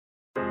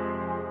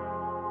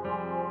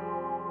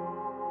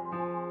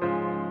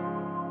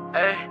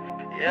Hey,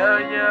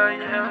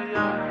 yeah.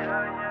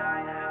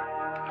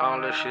 All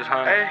this shit's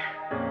honey. Hey,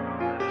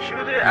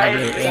 shoot it.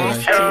 Hey.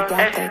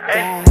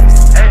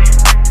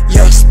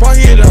 Yo, spark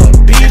it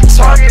up, beat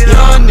talk.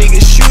 Young nigga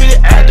shoot it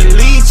at the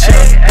leech up.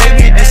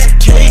 Baby, this a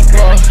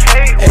cakewalk.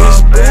 Hey, it's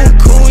boom,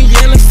 cool,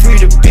 yelling free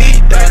the beat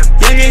dog.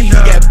 Yeah, he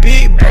got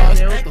big balls.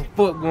 What the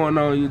fuck going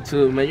on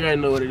YouTube, man? You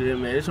already know what it is,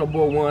 man. It's your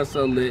boy One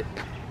So Lit.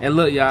 And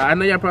look, y'all, I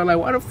know y'all probably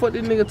like, why the fuck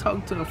this nigga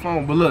talking to the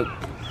phone? But look,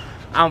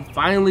 I'm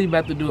finally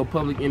about to do a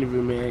public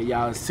interview, man.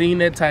 Y'all seen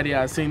that title,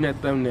 y'all seen that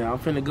thumbnail. I'm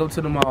finna go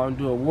to the mall and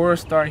do a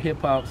WorldsTar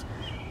Hip-Hop's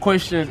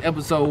Questions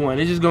Episode 1.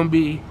 It's just gonna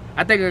be,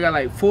 I think I got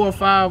like 4 or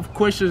 5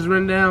 questions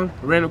written down.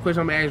 Random questions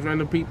I'm gonna ask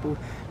random people.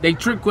 They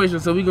trick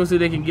questions, so we gonna see if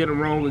they can get them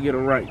wrong or get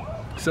them right.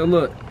 So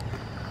look,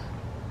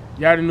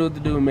 y'all already know what to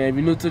do, man. If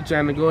you're new to the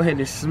channel, go ahead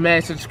and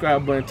smash the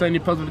subscribe button. Turn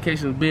your post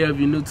notifications bell if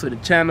you're new to the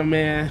channel,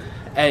 man.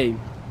 Hey,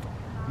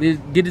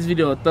 get this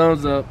video a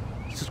thumbs up.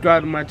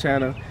 Subscribe to my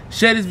channel.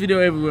 Share this video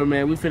everywhere,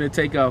 man. We finna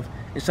take off.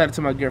 And shout out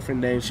to my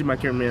girlfriend, Dave. She my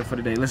cameraman for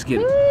the day. Let's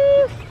get it.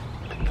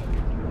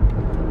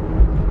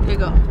 Here you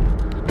go.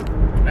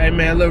 Hey,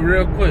 man, look,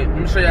 real quick. Let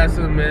me show y'all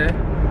something, man.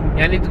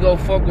 Y'all need to go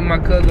fuck with my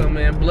cousin,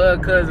 man.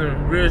 Blood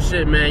cousin. Real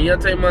shit, man.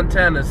 Young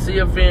Montana.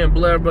 CFN.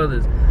 Blood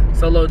Brothers.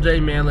 Solo J,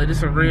 man. Look,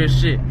 this some real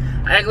shit. I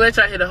ain't gonna let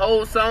y'all hear the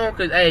whole song,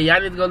 because, hey, y'all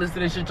need to go listen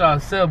to this shit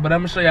yourself. But I'm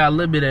gonna show y'all a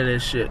little bit of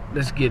that shit.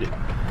 Let's get it.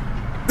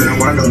 Hey, dude.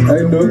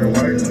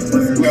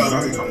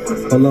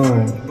 Hold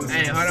on.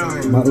 Hey, hold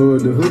on. My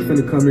the hook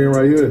finna come in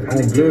right here.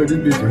 I'm good. This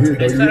bitch is here.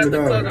 Hey, Though. shut up the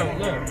plug on.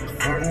 Look.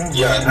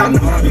 Yeah, I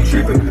know I be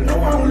tripping. I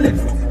know I don't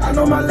listen. I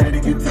know my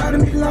lady get tired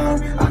of me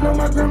lying. I know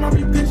my grandma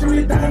be bitching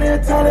me down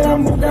there. Tired that I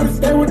move. Gotta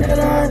stay with that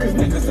eye. Cause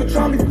niggas are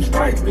trying me from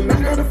strikes. And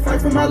I gotta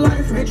fight for my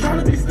life. Ain't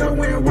trying to be stuck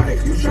wearing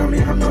white. You show me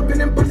I'm up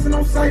and busting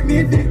on sight. Me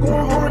and Dick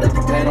going hard.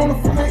 Every day on the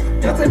fight.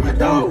 Y'all take my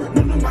dog.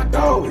 No, my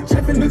dog.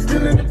 Jeffin' is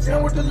still in the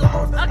town with the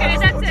laws. Okay,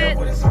 that's it.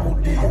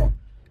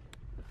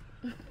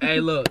 Hey,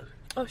 look.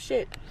 Oh,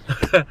 shit.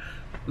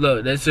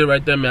 Look, that's it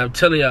right there, man. I'm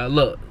telling y'all,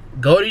 look.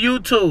 Go to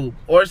YouTube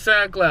or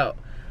SoundCloud.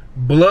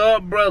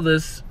 Blood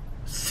Brothers,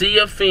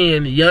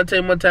 CFN, Young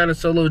Montana,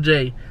 Solo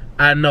J.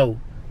 I know.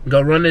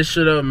 Go run this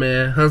shit up,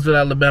 man. Huntsville,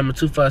 Alabama,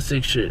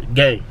 256 shit.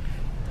 Gang.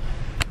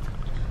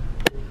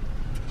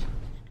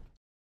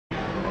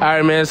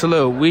 Alright, man. So,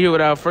 look. We here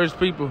with our first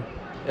people.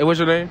 Hey, what's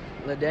your name?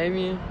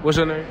 LaDamian. What's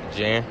your name?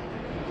 Jan.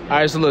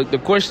 Alright, so look. The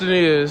question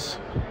is...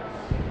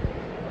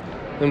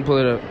 Let me pull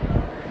it up.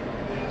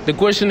 The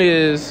question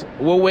is,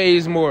 what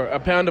weighs more, a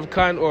pound of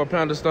cotton or a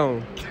pound of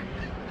stone?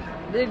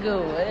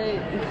 Nigga, wait.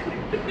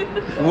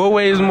 What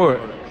weighs more?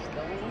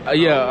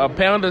 Yeah, a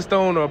pound of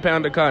stone or a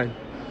pound of cotton?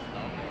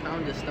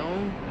 Pound of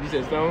stone? You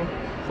said stone?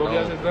 Both of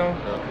y'all said stone?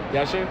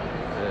 Y'all sure?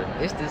 Yeah.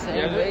 It's the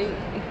same weight.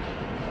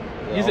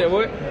 You said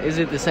what? Is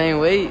it the same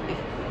weight?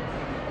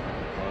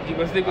 You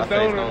gonna stick with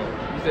stone?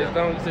 You said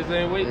stone, you said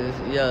same weight?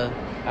 Yeah.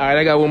 Alright,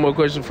 I got one more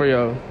question for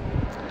y'all.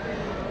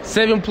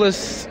 7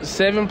 plus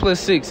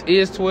 6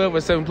 is 12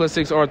 or 7 plus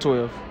 6 are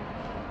 12?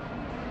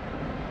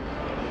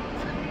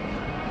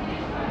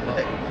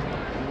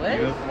 What?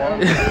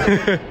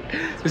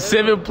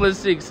 7 plus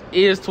 6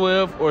 is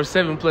 12 or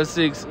 7 plus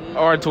 6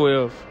 are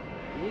 12?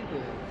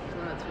 Nigga, it's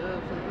not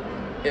 12 for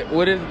me.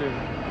 What is it?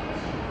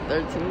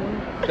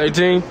 13.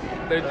 13?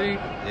 13?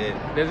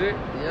 Yeah. That's it?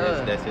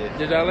 Yeah. That's it.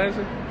 Did y'all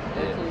answer?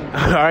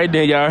 Yeah. Alright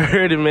then, y'all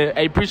heard it, man.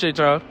 Hey, appreciate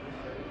y'all.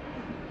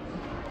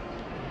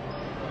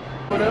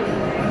 What up?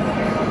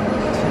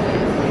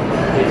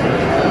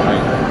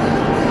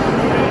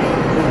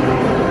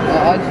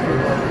 I just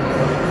forgot.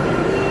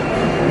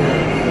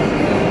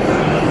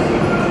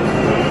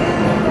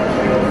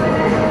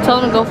 Tell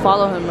him to go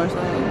follow him or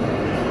something.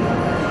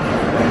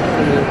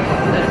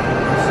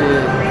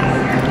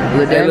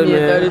 Hey, look,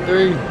 man.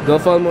 33. Go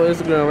follow me on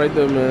Instagram right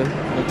there, man.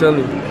 I'm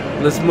telling you.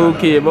 Little smooth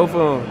kid, both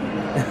of them.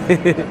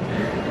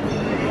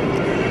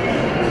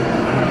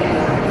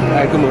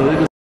 Alright, come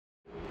on.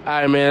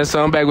 Alright, man.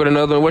 So I'm back with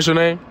another one. What's your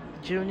name?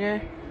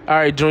 Junior.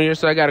 Alright, Junior.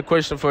 So I got a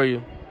question for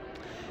you.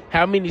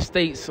 How many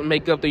states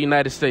make up the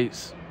United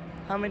States?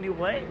 How many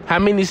what? How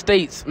many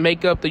states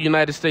make up the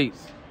United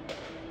States?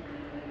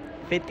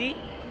 50?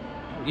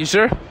 You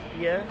sure?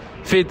 Yeah.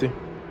 50.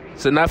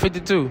 So not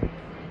 52.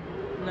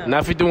 No.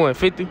 Not 51.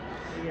 50? Yeah.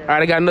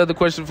 Alright, I got another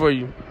question for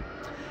you.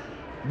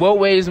 What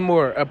weighs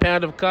more, a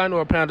pound of cotton or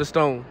a pound of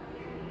stone?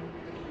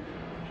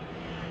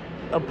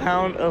 A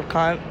pound of a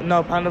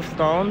pound of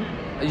stone.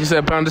 You said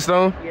a pound of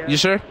stone? Yeah. You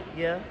sure?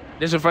 Yeah.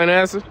 This your final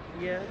answer?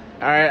 Yeah.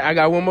 Alright, I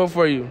got one more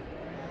for you.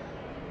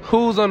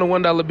 Who's on the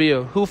 $1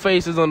 bill? Who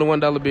face is on the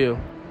 $1 bill?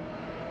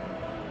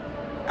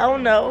 I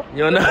don't know.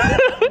 You don't know?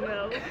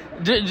 No.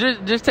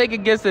 just take a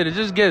guess at it.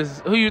 Just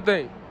guess. Who you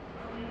think?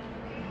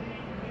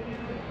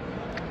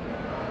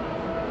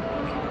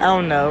 I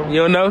don't know.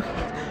 You don't know?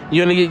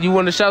 You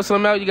want to shout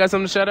something out? You got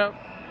something to shout out?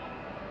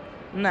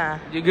 Nah.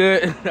 You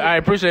good? I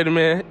appreciate it,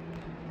 man.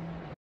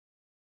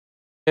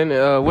 And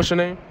what's your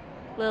name?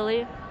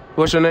 Lily.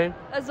 What's your name?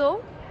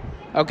 Azul.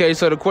 Okay,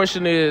 so the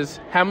question is,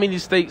 how many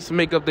states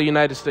make up the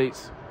United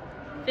States?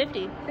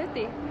 50.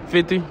 50.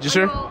 50? You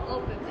sure?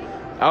 All 50.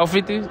 All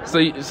 50?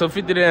 So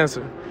 50 the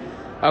answer.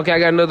 Okay, I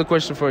got another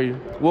question for you.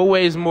 What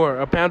weighs more,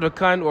 a pound of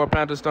cotton or a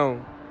pound of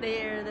stone?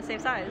 They're the same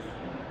size.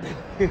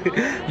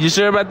 You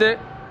sure about that?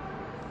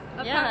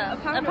 Yeah, a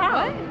pound.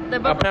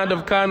 A pound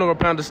of cotton or a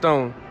pound of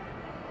stone?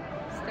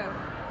 Stone.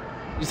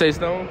 You say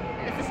stone?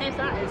 It's the same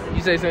size.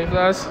 You say same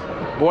size?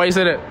 Why you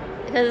say that?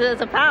 Because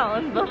it's a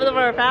pound. Both of them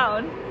are a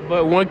pound.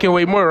 But one can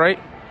weigh more, right?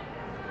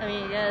 I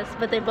mean, yes,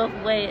 but they both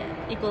weigh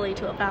equally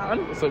to a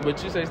pound. So,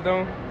 but you say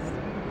stone?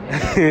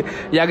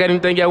 Y'all got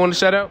anything y'all want to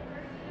shout out?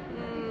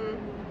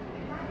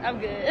 I'm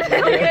good.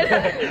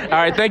 All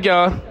right, thank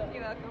y'all.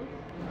 You're welcome.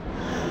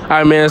 All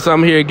right, man. So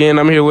I'm here again.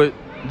 I'm here with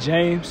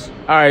James.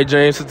 All right,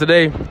 James. So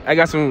today I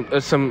got some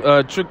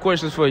trick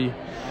questions for you.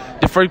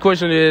 The first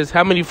question is,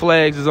 how many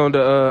flags is on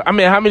the? how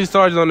many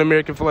stars is on the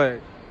American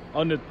flag?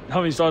 How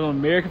many stars on the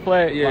American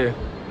flag? Yeah. Like,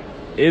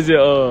 is it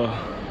I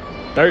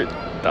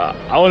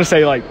want to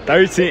say like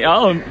 13. I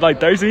don't like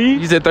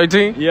 13. You said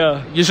 13?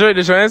 Yeah. You sure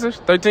that's your answer?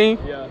 13?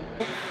 Yeah.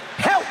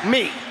 Help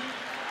me.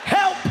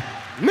 Help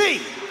me.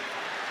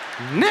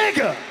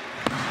 Nigga.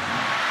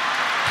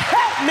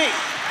 Help me.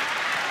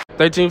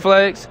 13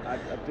 flags? I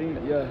think,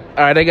 yeah.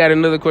 All right, I got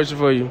another question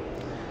for you.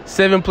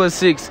 7 plus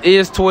 6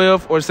 is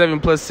 12 or 7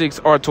 plus 6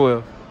 are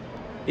 12?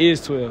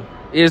 Is 12.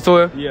 Is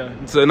 12?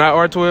 Yeah. So not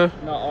R12?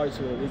 Not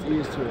R12. It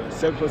is 12.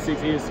 7 plus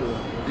 6 is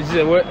 12. You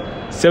said what?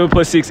 7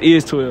 plus 6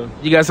 is 12.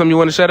 You got something you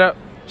want to shout out?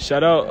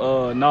 Shout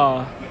out,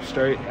 nah,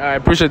 straight. All right,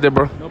 appreciate that,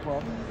 bro. No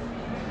problem.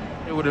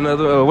 Here with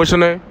another, what's your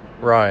name?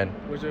 Ryan.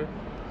 What's your?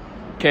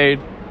 Cade.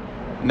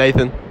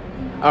 Nathan.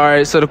 All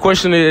right, so the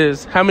question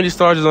is, how many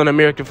stars is on the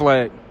American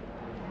flag?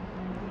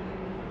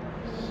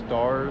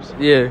 Stars.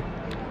 Yeah.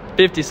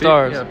 50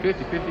 stars.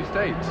 50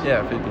 states.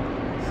 Yeah,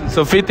 50.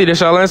 So 50,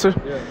 that's y'all answer?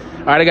 Yeah.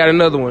 All right, I got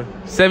another one.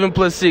 7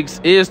 plus 6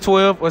 is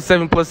 12 or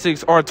 7 plus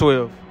 6 are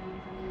 12?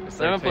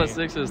 7 plus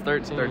 6 is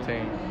 13.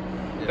 13.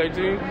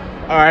 13?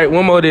 All right,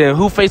 one more then.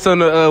 Who faced on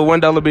the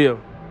 $1 bill?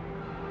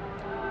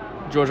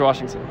 George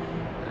Washington.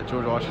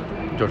 George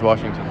Washington. George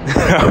Washington.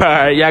 All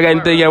right, y'all got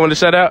anything y'all want to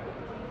shout out?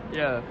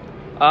 Yeah.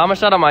 I'm going to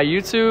shout out my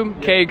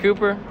YouTube, Cade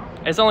Cooper.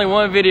 It's only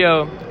one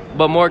video,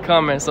 but more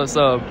comments, so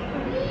sub.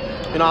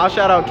 You know, I'll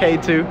shout out K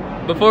too.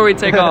 Before we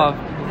take off,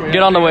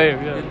 get on the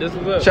wave. Yeah. This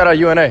is up. Shout out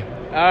UNA.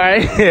 All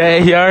right,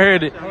 hey, y'all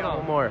heard it. Hold on,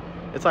 one more.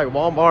 It's like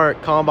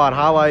Walmart Combine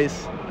highlights.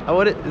 Is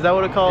that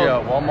what it called?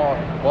 Yeah,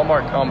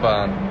 Walmart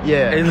Combine.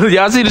 Yeah. Hey,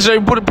 y'all see the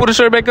shirt? Put the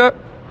shirt back up.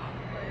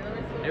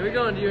 Hey, we're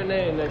going to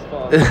UNA next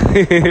fall.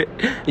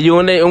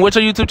 UNA, and what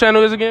your YouTube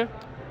channel is again?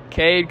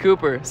 Cade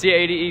Cooper,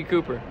 C-A-D-E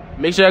Cooper.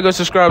 Make sure y'all go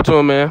subscribe to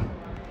him, man.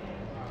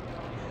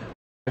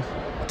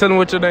 Tell them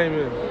what your name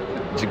is.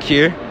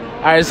 Jakir.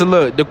 All right, so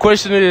look, the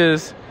question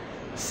is,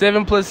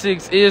 7 plus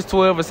 6 is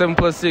 12 or 7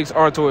 plus 6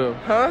 are 12?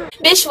 Huh?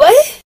 Bitch,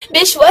 what?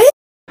 Bitch, what?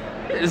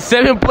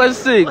 7 plus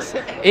 6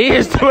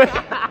 is 12.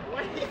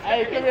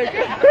 Hey, come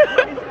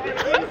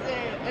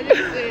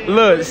here.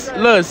 Look,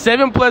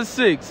 7 plus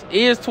 6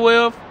 is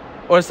 12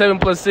 or 7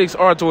 plus 6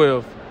 are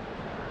 12?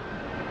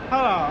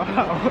 Hold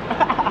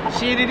on.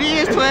 Shit, it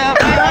is 12.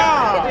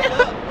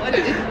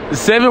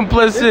 7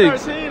 plus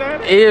 6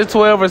 is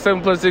 12 or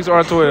 7 plus 6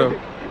 are 12?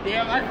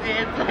 Damn, I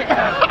said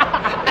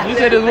 12. You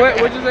said it's what?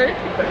 What'd you say?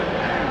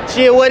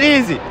 Shit, what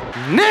is it?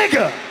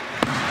 Nigga.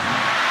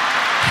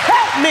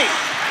 Help me.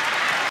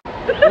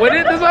 What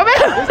is this?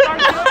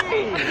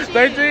 It's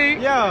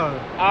 13. Yeah.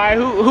 All right,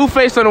 who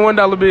faced on the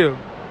 $1 bill?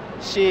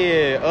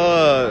 Shit,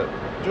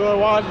 George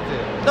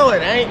Washington. No,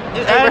 it ain't.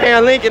 It's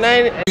Abraham Lincoln,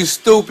 ain't it? You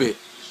stupid.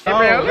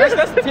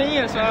 That's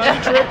 10, son.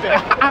 You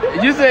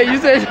tripping. You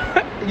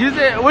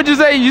said, what'd you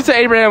say? You said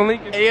Abraham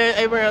Lincoln?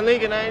 Abraham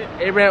Lincoln, ain't it?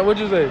 Abraham,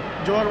 what'd you say?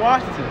 George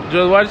Washington.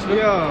 George Washington?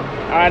 Yeah. All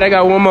right, I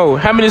got one more.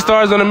 How many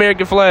stars on the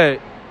American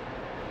flag?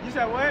 You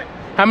said what?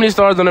 How many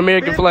stars on the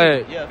American 50.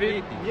 flag? Yeah,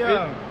 50.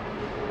 Yeah.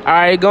 All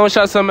right, go and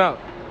shout something out.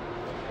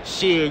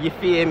 Shit, you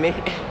feel me?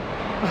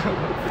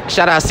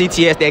 Shout out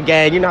CTS, that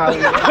gang. You know how we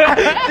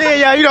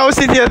yeah, you know what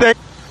CTS that.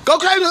 Go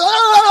crazy.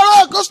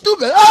 Go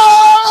stupid.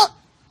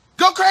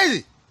 Go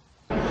crazy.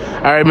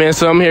 All right, man,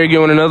 so I'm here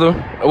again with another.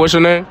 What's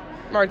your name?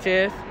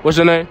 Marquez. What's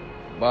your name?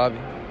 Bobby.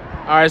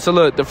 All right, so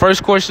look, the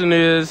first question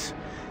is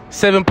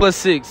 7 plus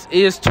 6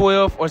 is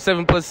 12 or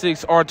 7 plus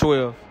 6 are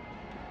 12?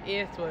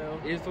 Is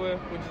 12. Is 12?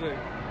 What'd you say?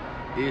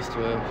 Is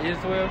 12. Is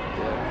 12?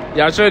 Yeah.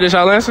 Y'all sure this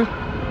y'all answer?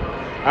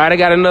 All right, I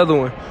got another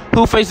one.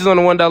 Who faces on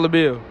the $1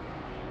 bill?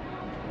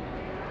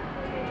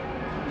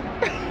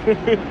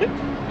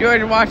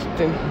 George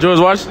Washington. George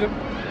Washington?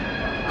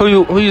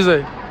 Who you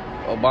say?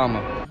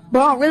 Obama.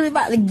 Bro, I'm really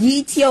about to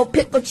get your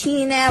pickle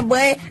chin that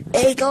boy.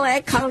 Egg on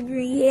that collard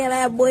green head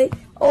that boy.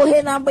 Oh,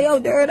 head that boy, yo,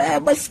 dirt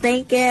that boy,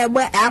 stink ass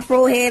boy,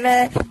 afro head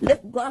that,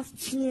 lip gloss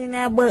chin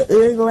that boy,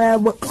 ugly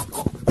ass boy,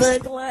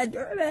 ugly ass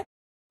dirt that.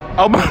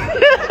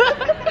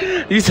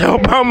 Obama. You said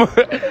Obama. All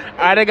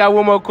right, I got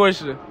one more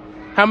question.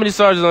 How many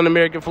stars is on the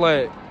American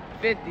flag?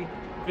 50.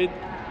 50.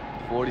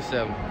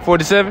 47.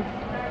 47? All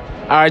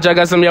right, y'all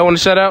got something y'all want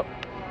to shout out?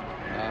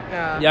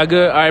 Nah. Y'all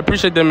good? All right,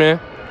 appreciate that, man.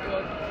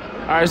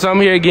 All right, so I'm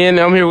here again.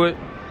 I'm here with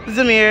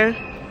Zamir.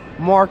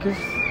 Marcus.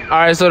 All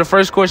right, so the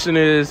first question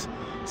is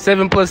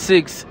 7 plus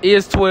 6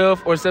 is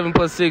 12 or 7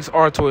 plus 6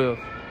 are 12?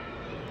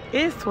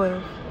 It's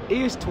 12.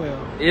 It's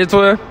 12. Is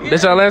 12? Yeah.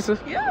 That's y'all answer?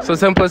 Yeah. So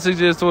 7 plus 6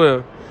 is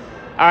 12. All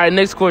right,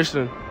 next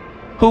question.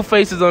 Who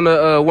faces on the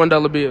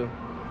 $1 bill?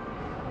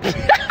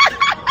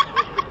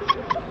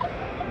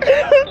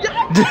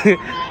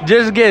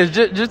 Just guess.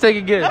 Just take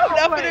a guess.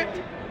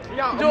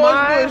 George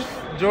Bush.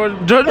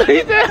 George.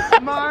 He said,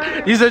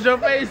 Mine. you said your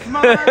face.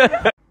 Mine.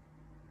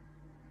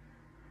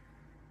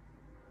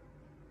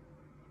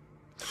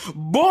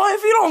 Boy,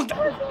 if you don't.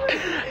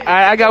 Alright,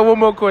 I got one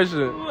more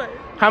question. What?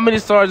 How many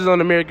stars is on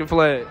the American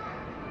flag?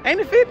 Ain't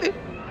it 50?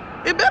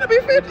 It better be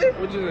 50.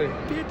 What'd you say?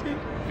 50.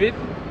 50?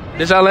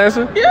 That's y'all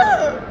answer?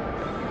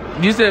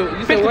 Yeah. You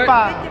said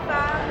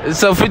 55. what?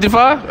 So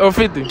 55 or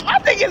 50? I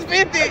think it's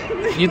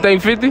 50. You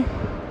think 50?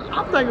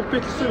 I'm thinking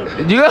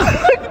 52. You got?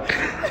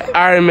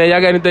 Alright, man.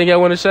 Y'all got anything y'all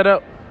want to shut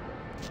up?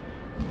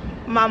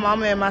 My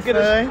mama and my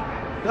son.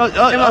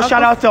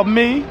 Shout out to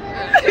me.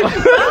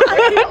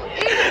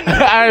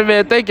 Alright,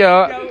 man. Thank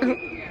y'all.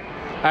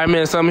 Alright,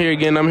 man. So I'm here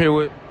again. I'm here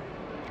with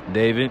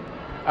David.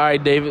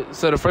 Alright, David.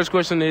 So the first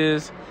question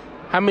is,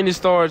 how many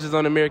stars is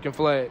on the American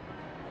flag?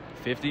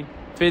 50.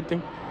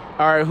 50.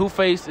 Alright, who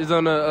face is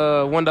on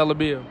the $1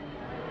 bill?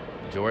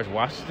 George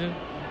Washington.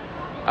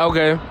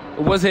 Okay.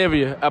 What's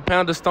heavier, a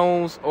pound of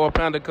stones or a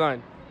pound of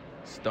cotton?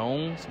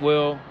 Stones.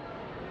 Well,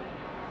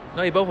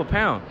 no, they both a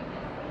pound.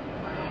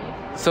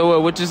 So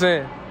what you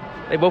saying?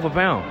 They both a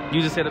pound.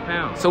 You just said a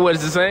pound. So what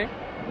is it saying?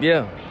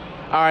 Yeah.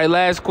 Alright,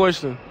 last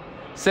question.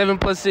 7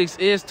 plus 6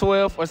 is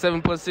 12 or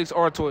 7 plus 6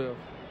 are 12?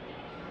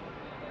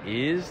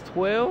 Is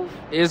 12?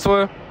 Is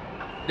 12?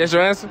 That's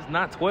your answer? It's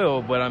not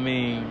 12, but I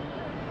mean...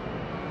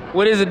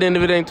 What is it then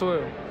if it ain't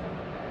 12?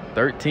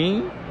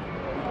 13?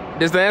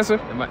 That's the answer?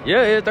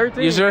 Yeah, it's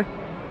 13. You sure?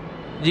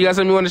 You got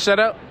something you want to shout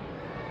out?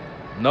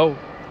 No.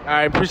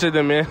 Alright, appreciate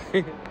that, man.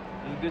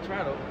 Good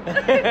try, though.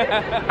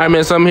 Alright,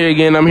 man, so I'm here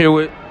again. I'm here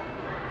with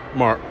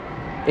Mark.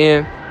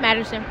 And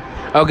Madison.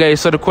 okay,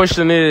 so the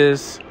question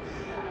is,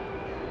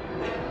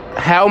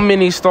 how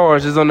many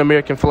stars is on the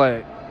American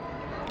flag?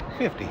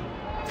 50.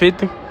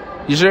 50?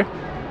 You sure?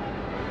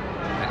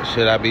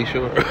 Should I be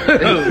sure?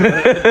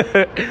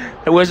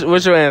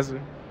 What's your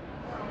answer?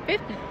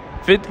 50.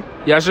 50?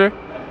 Y'all sure?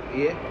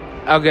 Yeah.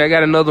 Okay, I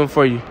got another one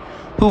for you.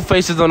 Who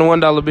faces on the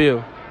 $1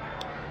 bill?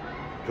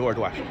 George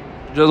Washington.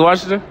 George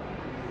Washington?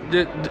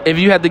 If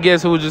you had to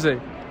guess, who would you say?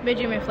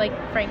 Benjamin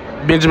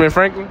Franklin. Benjamin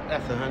Franklin?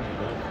 That's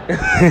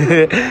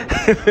 100.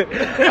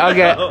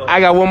 Okay, I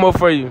got one more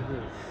for you.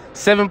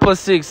 7 plus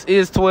 6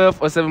 is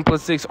 12 or 7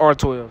 plus 6 are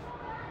 12?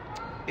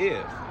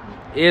 Is.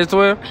 Is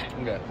 12?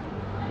 Okay.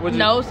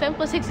 No, 7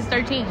 plus 6 is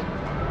 13.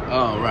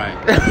 Oh, right.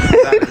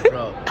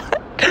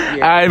 All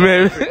right,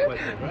 man.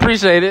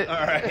 Appreciate it.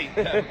 All right.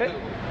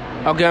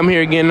 Okay, I'm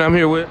here again. I'm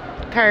here with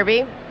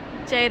Kirby.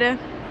 Jada.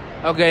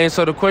 Okay, and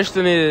so the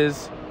question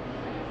is,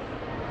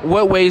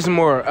 what weighs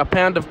more, a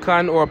pound of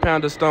cotton or a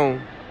pound of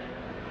stone?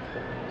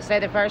 Say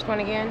the first one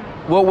again.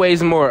 What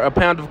weighs more, a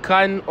pound of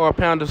cotton or a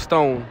pound of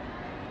stone?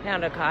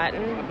 Pound of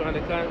cotton. A pound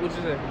of cotton. What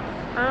you say?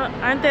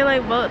 Aren't they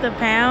like both a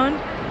pound?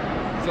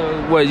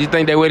 So what? You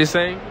think they weigh the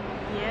same?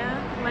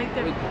 Yeah, like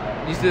the.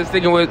 You still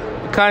sticking with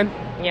cotton?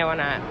 Yeah, why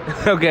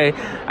not? Okay,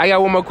 I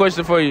got one more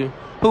question for you.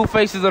 Who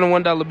faces on the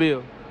 $1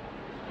 bill?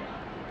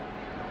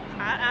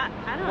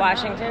 I don't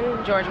Washington. know.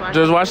 George Washington.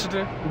 George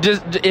Washington?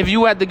 Just if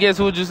you had to guess,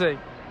 who would you say?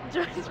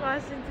 George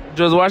Washington.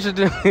 George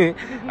Washington?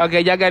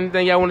 Okay, y'all got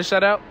anything y'all want to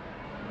shout out?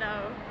 No.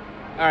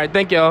 All right,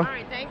 thank y'all. All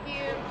right, thank you.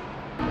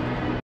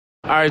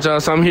 All right, y'all,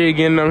 so I'm here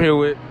again, and I'm here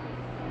with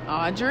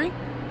Audrey.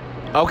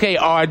 Okay,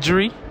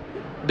 Audrey.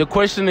 The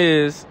question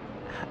is,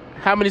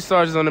 how many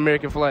stars is on the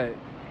American flag?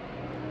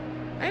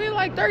 Ain't it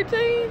like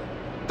 13?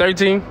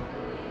 13?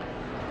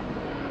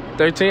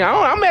 13?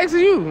 I'm asking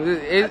you.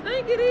 I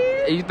think it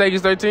is. You think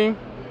it's 13?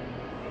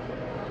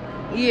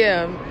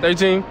 Yeah.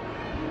 13?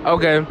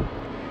 Okay.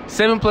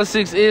 7 plus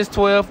 6 is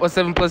 12 or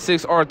 7 plus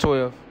 6 are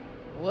 12?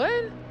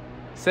 What?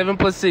 7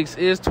 plus 6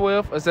 is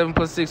 12 or 7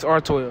 plus 6 are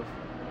 12?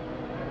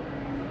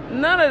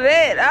 None of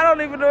that. I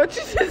don't even know what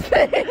you just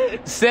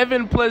said.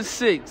 7 plus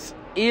 6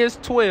 is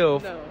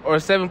 12 No. or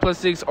 7 plus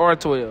 6 are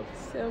 12?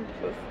 7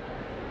 plus...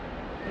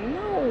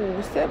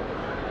 No, 7.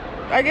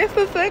 I guess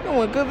the second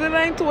one, because it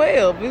ain't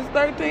 12. It's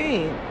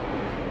 13.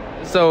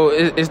 So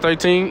it's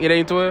 13? It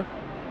ain't 12?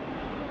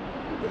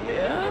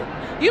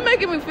 Yeah. You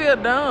making me feel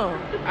dumb.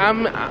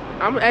 I'm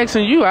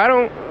asking you. I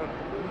don't...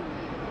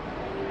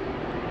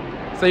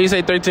 So you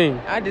say 13?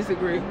 I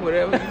disagree.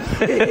 Whatever you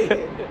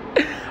said.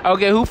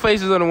 Okay, who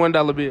faces on the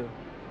 $1 bill?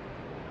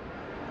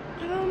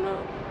 I don't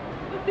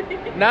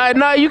know.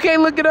 Nah, you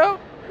can't look it up.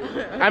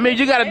 I mean,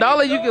 you got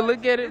 $1, you can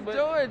look at it. But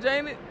George,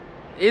 ain't it?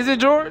 Is it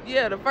George?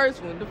 Yeah, the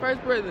first one. The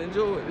first president,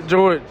 George.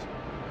 George.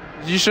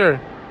 You sure?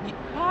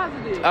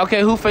 Positive.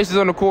 Okay, who faces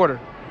on the quarter?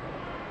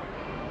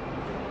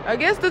 I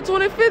guess the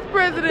 25th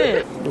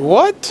president.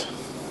 What?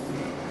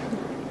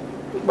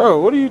 Bro,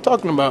 what are you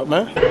talking about,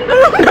 man?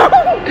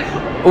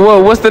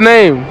 Well, what's the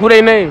name? Who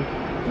they name? I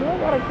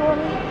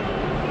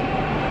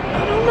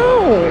don't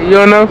know. You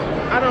don't know?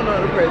 I don't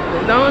know the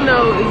president. Don't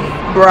know is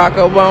Barack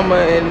Obama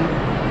and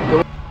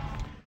the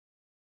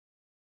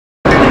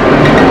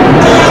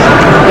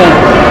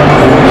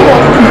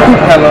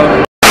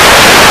Hello.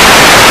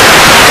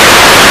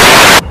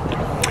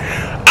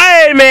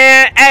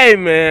 Hey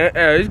man,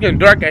 it's getting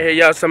dark out here,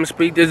 y'all, so I'm gonna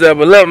speed this up.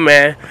 But look,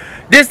 man,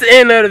 this the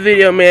end of the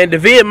video, man. The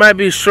video might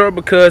be short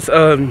because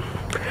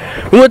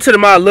we went to the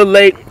mall a little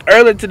late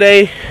earlier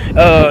today.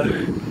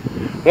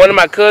 One of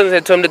my cousins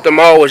had told me that the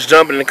mall was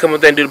jumping and come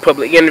up there and do the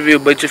public interview,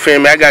 but you feel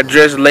me, I got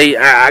dressed late.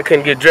 I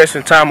couldn't get dressed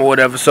in time or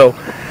whatever, so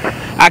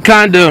I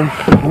kind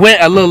of went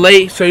a little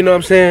late. So you know what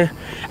I'm saying,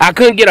 I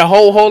couldn't get a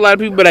whole lot of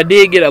people, but I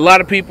did get a lot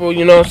of people,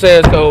 you know what I'm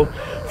saying. So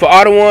for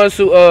all the ones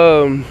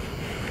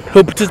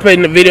who participated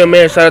in the video,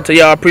 man, shout out to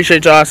y'all.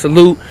 Appreciate y'all.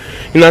 Salute.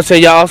 You know what I'm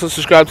saying. Y'all also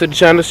subscribe to the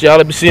channel, so y'all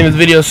will be seeing this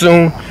video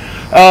soon.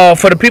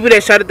 For the people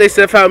that shouted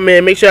themselves out,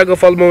 man, make sure y'all go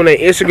follow me on their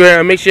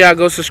Instagram. Make sure y'all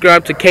go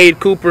subscribe to Cade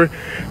Cooper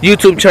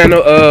YouTube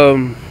channel.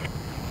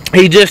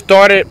 He just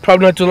started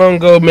probably not too long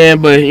ago,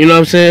 man, but you know what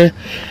I'm saying.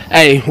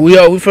 Hey,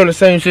 we from the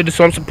same city,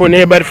 so I'm supporting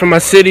everybody from my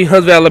city,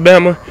 Huntsville,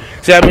 Alabama.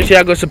 So y'all make sure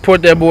y'all go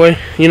support that boy.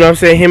 You know what I'm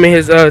saying. Him and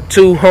his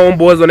two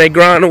homeboys on their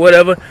grind or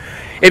whatever.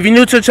 If you're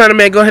new to the channel,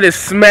 man, go ahead and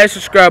smash the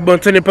subscribe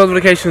button, turn your post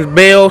notifications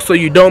bell so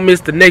you don't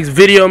miss the next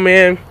video,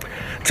 man.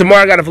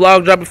 Tomorrow I got a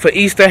vlog dropping for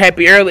Easter.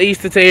 Happy early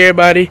Easter to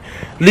everybody.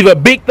 Leave a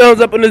big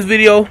thumbs up on this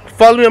video.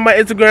 Follow me on my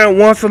Instagram,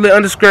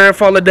 __.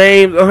 Follow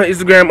Dames on her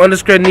Instagram,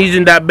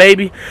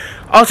 _Nesian.baby.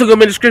 Also gonna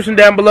be in the description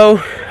down below.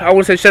 I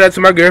want to say shout out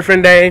to my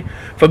girlfriend Dame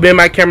for being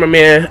my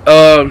cameraman.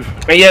 And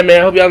yeah,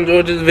 man, I hope y'all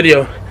enjoyed this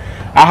video.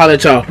 I'll holler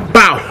at y'all.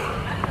 Bow.